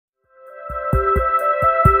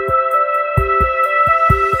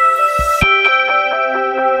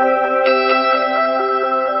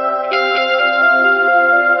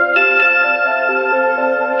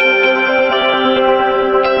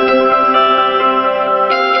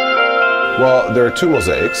Well, there are two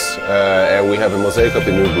Mozaics, and we have a Mozaic up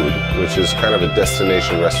in Ubud, which is kind of a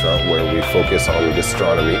destination restaurant where we focus on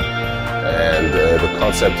gastronomy. And the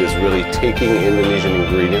concept is really taking Indonesian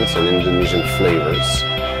ingredients and Indonesian flavors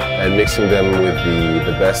and mixing them with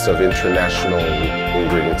the best of international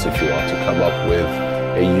ingredients, if you want, to come up with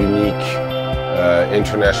a unique,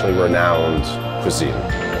 internationally renowned cuisine.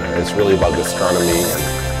 It's really about gastronomy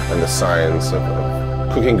and the science of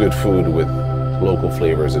cooking good food with local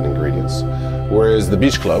flavors and ingredients. Whereas the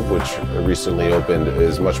Beach Club, which recently opened,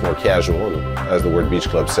 is much more casual, and as the word Beach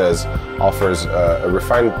Club says, offers a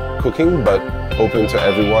refined cooking but open to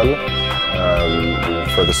everyone,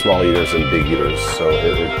 for the small eaters and big eaters. So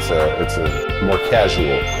it's a more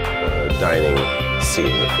casual dining scene,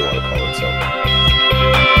 if you want to call it so.